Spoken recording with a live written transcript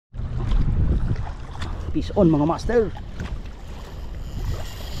Peace on mga master.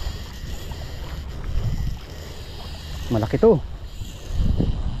 Malaki to.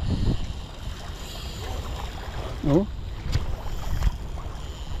 Oh.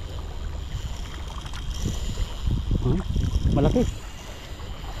 Malaki.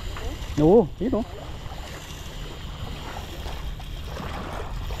 Oo, yun oh.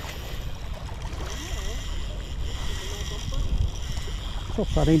 So,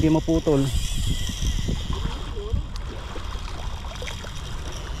 para hindi maputol.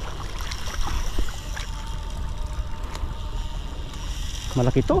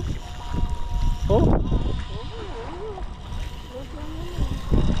 Malaki to. Oh.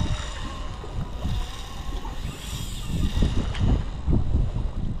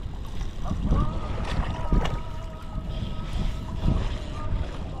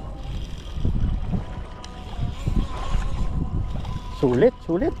 Sulit,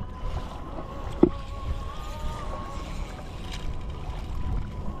 sulit.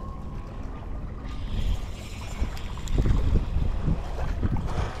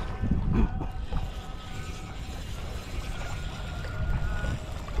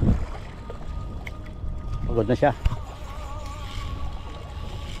 Pagod na siya.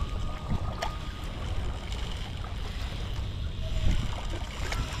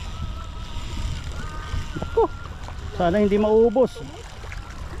 Ako, sana hindi mauubos.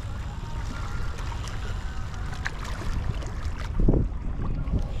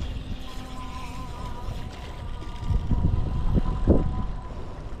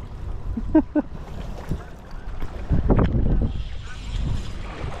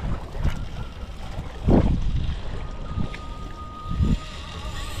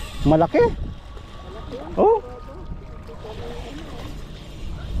 Malaki. Oh.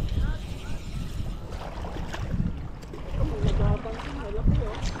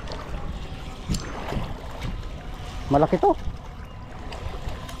 Malaki to.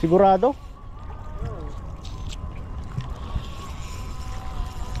 Sigurado.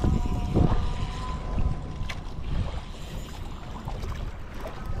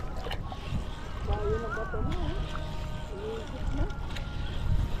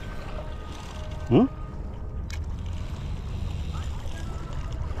 Hmm?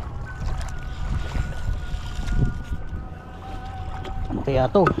 Ano kaya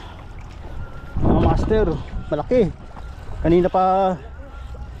to? Mga master, malaki. Kanina pa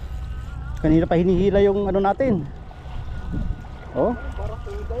hinihila yung ano natin. Oh. Parang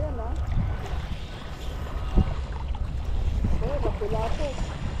kuda yan ha. Oh, lapu-lapu.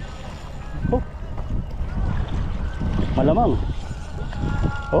 Oh. Malamang.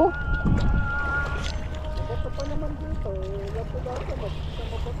 Oh. Bato pa naman dito. Lapu-lapu. Sa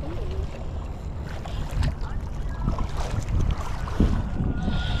mabato yun.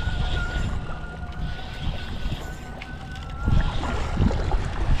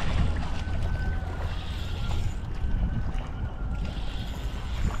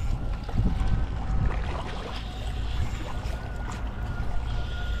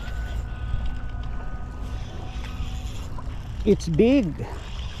 It's big.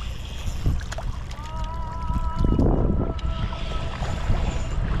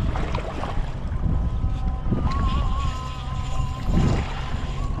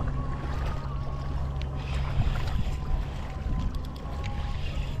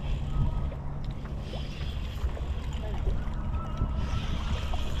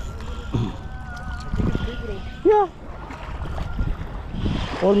 Yeah.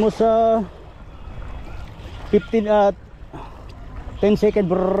 Almost 15 10 second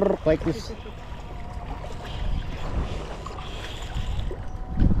brrr, like this.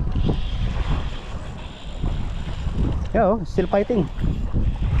 Yeah, oh, still fighting.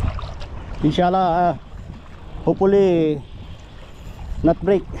 Inshallah, hopefully not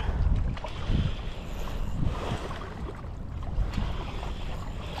break.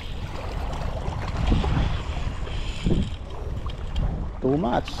 Too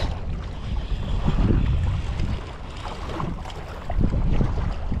much.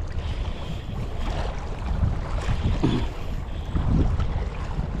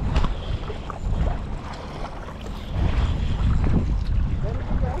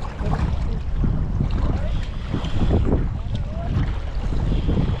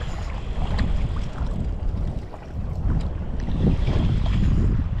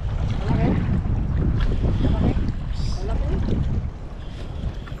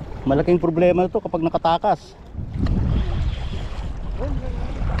 Malaking problema ito kapag nakatakas.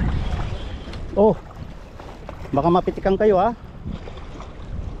 Oh, baka mapitikan kayo ha.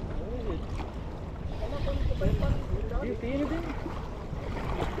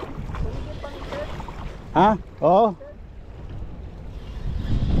 Huh? Oh.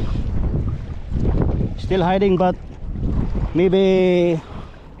 Still hiding, but maybe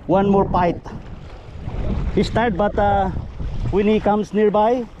one more fight. He's tired, but when he comes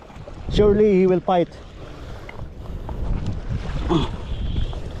nearby, surely he will fight.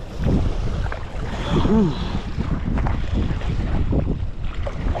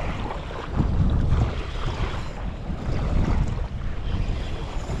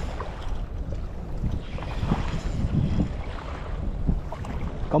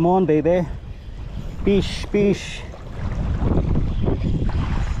 Come on, baby. Fish, fish.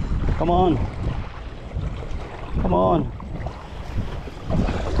 Come on. Come on.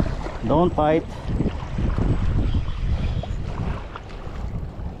 Don't fight.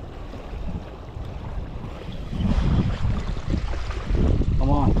 Come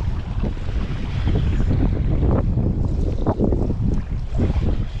on.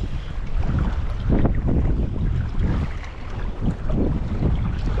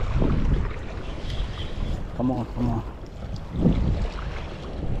 Come on, come on.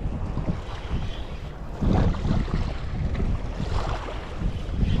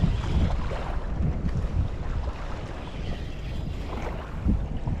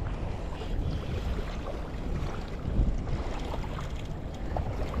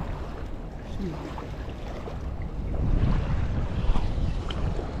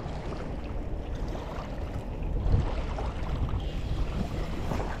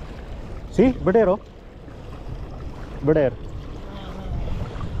 See, Badero. Bader.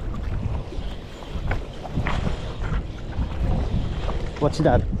 What's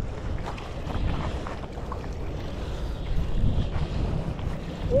that?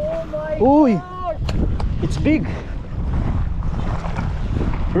 Oh my Uy, God! it's big.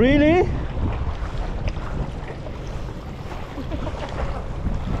 Really?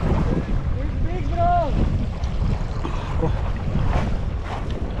 It's big, bro!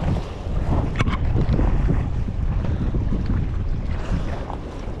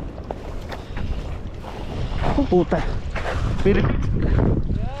 Oh, puta. Spirit.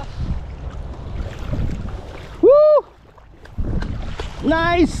 Woo!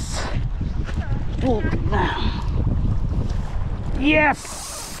 Nice. Oh. Yes,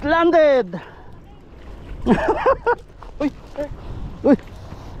 landed. Uy. Uy.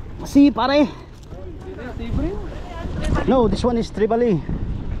 See, pare. No, this one is trevally.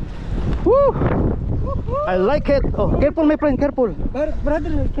 Woo! I like it. Oh, careful, my friend, careful.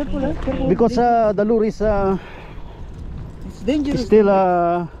 Brother, careful, huh? Careful. Because the lure is It's dangerous. still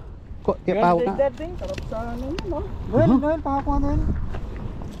That thing, sarap sa ano yun, no? Well, pakakuha na yun.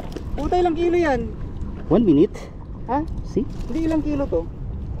 Puta, ilang kilo yan? 1 minute. Ha? See? Hindi ilang kilo to?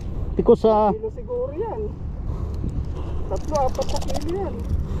 Because Kilo siguro yan. 3-4 na kilo yan.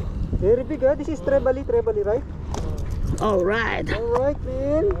 Very big, ha? This is trevally, right? all right. Alright,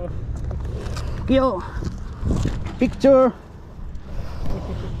 man. Yo, picture.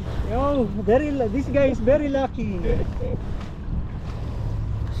 Yo, this guy is very lucky.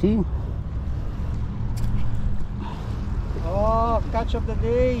 See? Oh, catch of the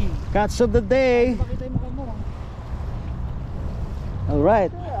day. Catch of the day. Pakita yung mukha mo. All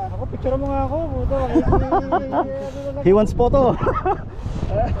right. Ako, picture mo nga ako. Puto, He wants photo.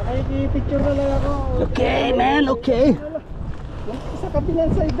 picture na lang ako. Okay, man. Okay. Sa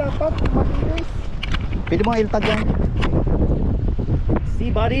kabilang side dapat makinis. Pwede mo iltag yan.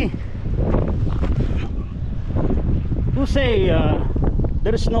 See, buddy. You say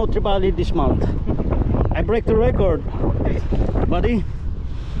there is no trevally this month. I break the record. Buddy,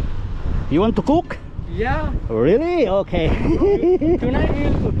 you want to cook? Yeah. Really? Okay. Tonight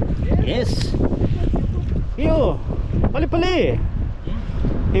we'll cook. Yes. Yo, pali-pali.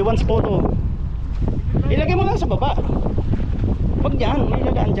 He wants photo. Ilagay mo lang sa baba. Pag dyan, may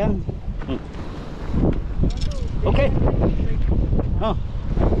ilagaan dyan. Okay. Oh.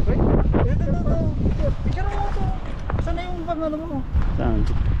 Picture mo ito. Saan na yung pang ano mo? Saan?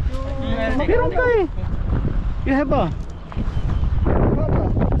 Meron ka eh. You have a.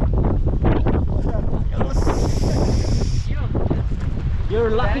 You're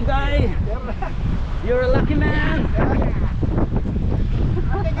a lucky guy. You're a lucky man.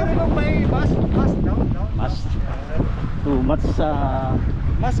 May mask down. Must. Too much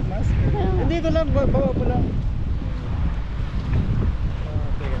Mask. Hindi ko lang, bawa ko lang.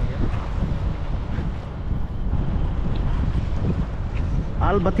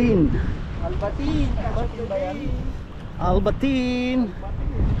 Bateen. Bateen ba yan? Bateen.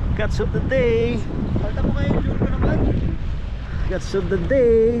 Catch of the day. Palta mo kayo yung lure ko naman. Catch of the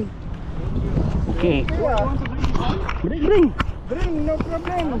day. Okay. Kaya, Bring. bring, no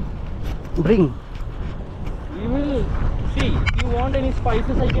problem. Bring. will see. If you want any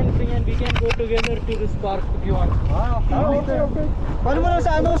spices, I can bring and we can go together to this park if you want. Okay. Paano mo lang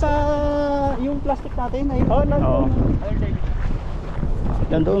sa ano, sa yung plastic natin? Ayun. Oh, no. Oo. I'll take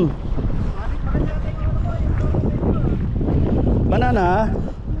it. Yan doon. Banana.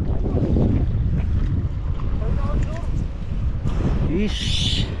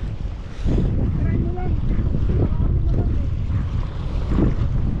 Ish.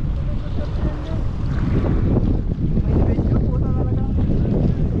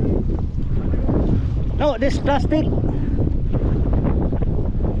 No, this plastic.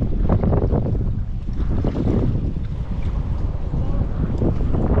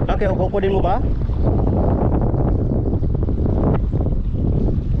 Okay, kukunin mo ba?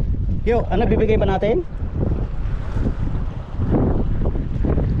 Yo, ano bibigay ba natin?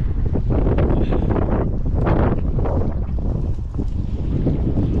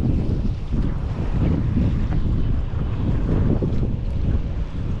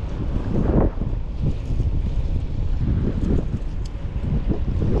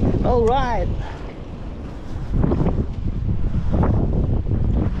 All right.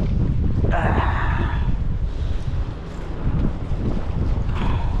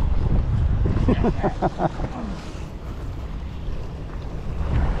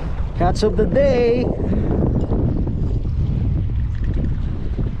 Catch of the day.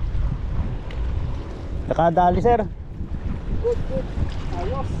 Nakadali, sir. Good.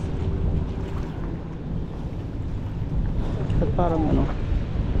 Ayos. Parang ano.